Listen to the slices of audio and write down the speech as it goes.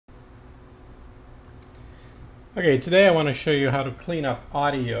Okay, today I want to show you how to clean up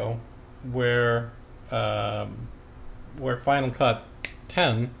audio where where Final Cut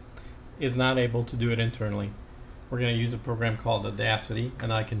 10 is not able to do it internally. We're going to use a program called Audacity,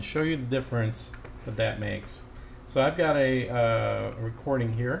 and I can show you the difference that makes. So I've got a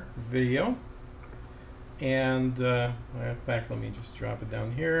recording here, video, and in fact, let me just drop it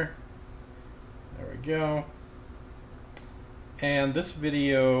down here. There we go. And this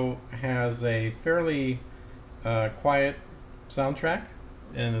video has a fairly quiet soundtrack,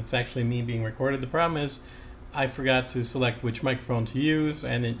 and it's actually me being recorded. The problem is I forgot to select which microphone to use,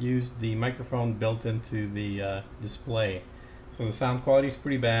 and it used the microphone built into the display. So the sound quality is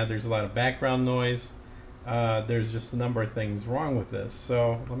pretty bad. There's a lot of background noise. There's just a number of things wrong with this.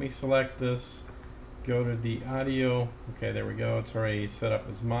 So let me select this, go to the audio. Okay, there we go. It's already set up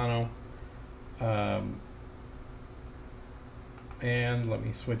as mono. And let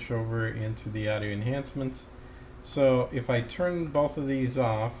me switch over into the audio enhancements. So if I turn both of these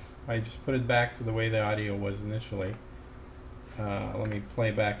off, I just put it back to the way the audio was initially. Let me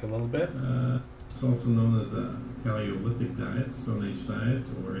play back a little bit. It's also known as a Paleolithic diet, Stone Age diet,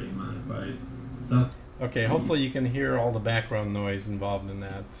 or a modified South. Okay, hopefully you can hear all the background noise involved in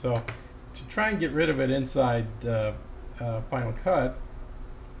that. So to try and get rid of it inside Final Cut,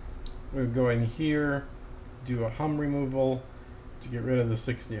 we'll go in here, do a hum removal to get rid of the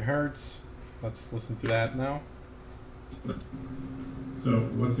 60 Hertz. Let's listen to that now. So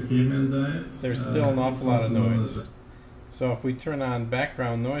what's a caveman diet? There's still an awful lot of noise. So if we turn on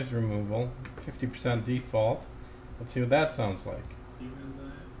background noise removal, 50% default, let's see what that sounds like.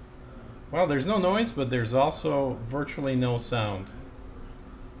 Well, there's no noise, but there's also virtually no sound.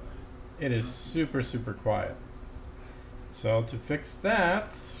 It is super, super quiet. So to fix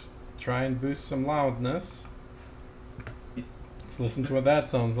that, try and boost some loudness. Let's listen to what that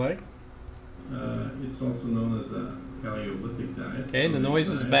sounds like. It's also known as a Paleolithic diet. Okay, the noise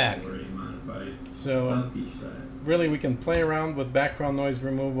is back. So really we can play around with background noise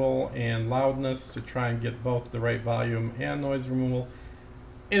removal and loudness to try and get both the right volume and noise removal.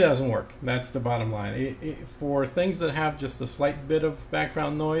 It doesn't work. That's the bottom line. For things that have just a slight bit of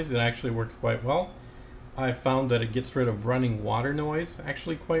background noise, it actually works quite well. I found that it gets rid of running water noise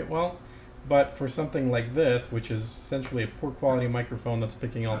actually quite well. But for something like this, which is essentially a poor quality microphone that's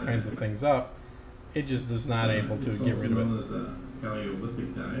picking all kinds of things up, it just is not able to get rid of it. It's also known as a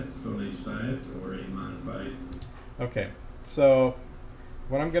Paleolithic diet, Stone Age diet, or a modified. Okay, so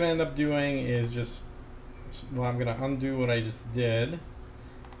what I'm going to end up doing is I'm going to undo what I just did,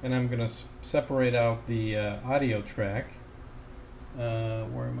 and I'm going to separate out the audio track.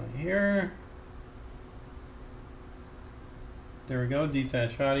 Where am I here? There we go,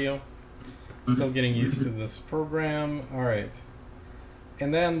 detach audio. Still getting used to this program. Alright.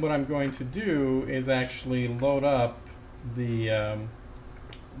 And then what I'm going to do is actually load up the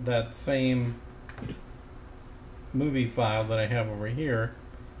that same movie file that I have over here.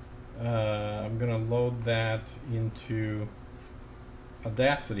 I'm going to load that into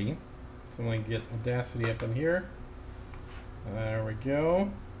Audacity. So I'm going to get Audacity up in here. There we go.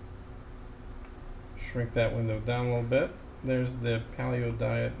 Shrink that window down a little bit. There's the Paleo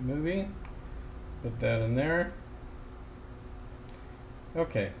Diet movie. Put that in there.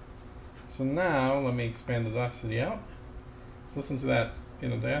 Okay, so now let me expand Audacity out. Let's listen to that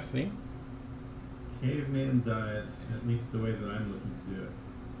in Audacity. Caveman diet, at least the way that I'm looking to do it.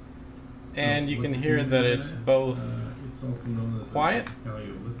 And you can hear that it's both it's also known as quiet,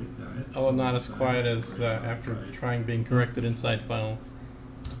 Paleolithic diet, although not as quiet as after trying being corrected inside Final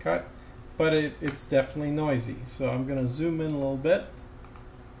Cut, but it's definitely noisy. So I'm going to zoom in a little bit.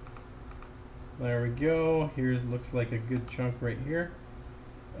 There we go. Here looks like a good chunk right here.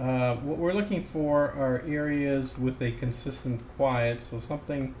 What we're looking for are areas with a consistent quiet, so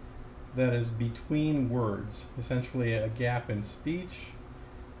something that is between words, essentially a gap in speech.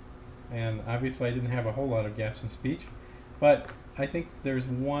 And obviously I didn't have a whole lot of gaps in speech, but I think there's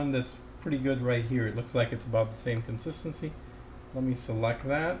one that's pretty good right here. It looks like it's about the same consistency. Let me select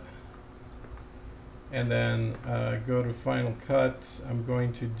that, and then go to Final Cut. I'm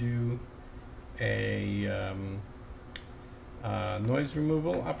going to do a noise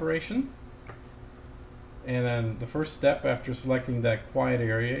removal operation, and then the first step after selecting that quiet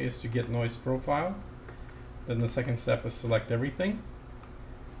area is to get noise profile. Then the second step is select everything,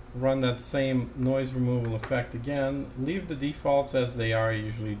 run that same noise removal effect again, leave the defaults as they are, I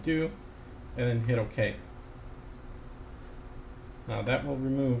usually do, and then hit OK. Now that will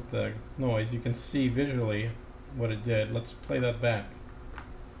remove the noise. You can see visually what it did. Let's play that back.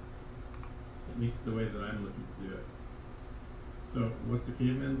 At least the way that I'm looking to do it. So, what's a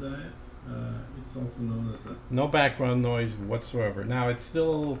caveman diet? It's also known as a... No background noise whatsoever. Now, it's still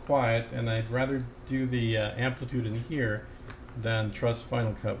a little quiet, and I'd rather do the amplitude in here than trust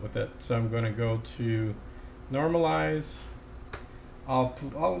Final Cut with it. So I'm going to go to normalize. I'll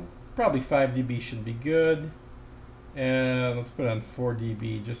probably 5 dB should be good. And let's put it on 4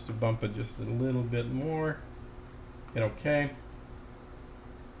 dB just to bump it just a little bit more. Hit OK.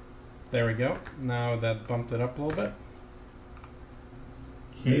 There we go. Now that bumped it up a little bit.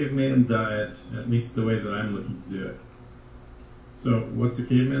 Caveman diet, at least the way that I'm looking to do it. So, what's a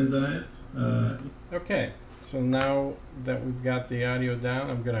caveman diet? Okay, so now that we've got the audio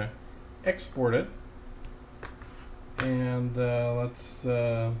down, I'm gonna export it, and let's see.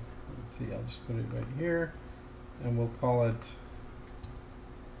 I'll just put it right here, and we'll call it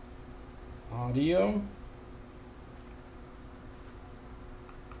audio.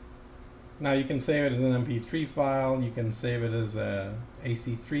 Now you can save it as an MP3 file, you can save it as a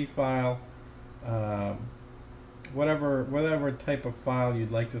AC3 file, whatever type of file you'd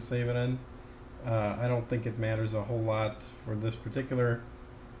like to save it in. I don't think it matters a whole lot for this particular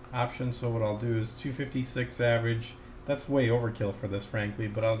option, so what I'll do is 256 average. That's way overkill for this, frankly,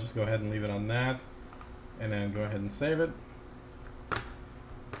 but I'll just go ahead and leave it on that, and then go ahead and save it.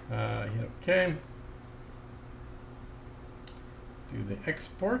 Hit OK. Do the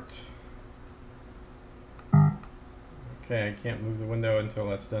export. Okay, I can't move the window until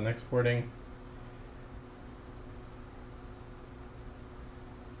that's done exporting.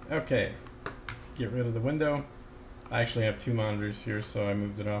 Okay, get rid of the window. I actually have two monitors here, so I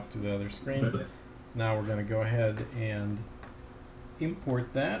moved it off to the other screen. Now we're going to go ahead and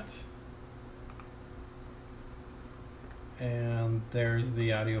import that. And there's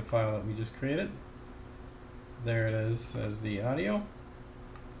the audio file that we just created. There it is as the audio.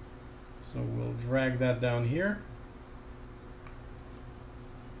 So we'll drag that down here.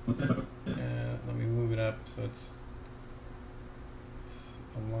 Let me move it up so it's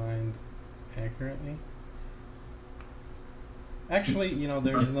aligned accurately. Actually, you know,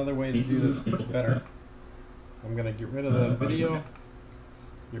 there's another way to do this that's better. I'm going to get rid of the video,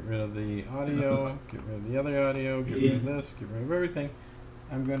 get rid of the audio, get rid of the other audio, get rid of this, get rid of everything.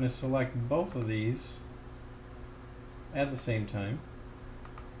 I'm going to select both of these at the same time.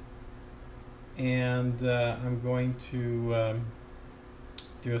 And I'm going to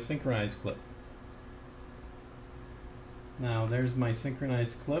do a synchronized clip. Now there's my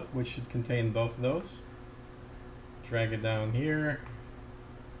synchronized clip, which should contain both of those. Drag it down here.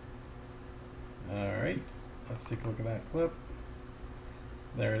 Alright, let's take a look at that clip.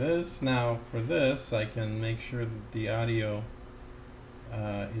 There it is. Now for this, I can make sure that the audio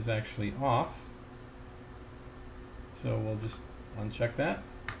is actually off. So we'll just uncheck that.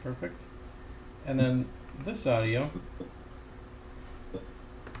 Perfect. And then this audio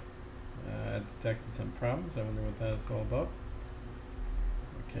detected some problems. I wonder what that's all about.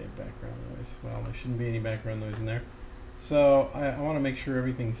 Okay, background noise. Well, there shouldn't be any background noise in there. So I want to make sure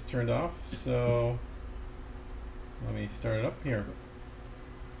everything's turned off. So let me start it up here.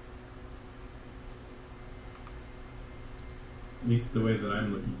 At least the way that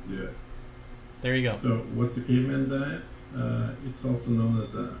I'm looking to do it. There you go. So, what's a caveman diet? It's also known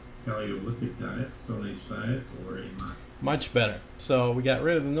as a Paleolithic diet, Stone Age diet, or a... Much better. So we got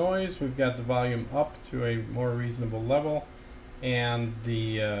rid of the noise, we've got the volume up to a more reasonable level, and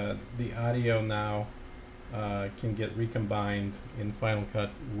the audio now can get recombined in Final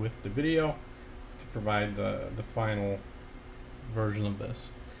Cut with the video to provide the final version of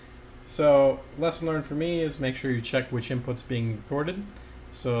this. So lesson learned for me is make sure you check which input's being recorded,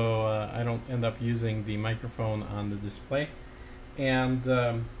 so I don't end up using the microphone on the display. And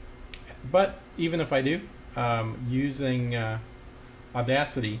but even if I do, using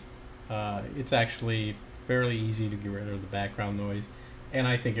Audacity, it's actually fairly easy to get rid of the background noise, and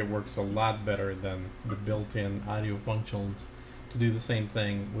I think it works a lot better than the built-in audio functions to do the same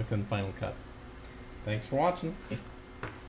thing within Final Cut. Thanks for watching.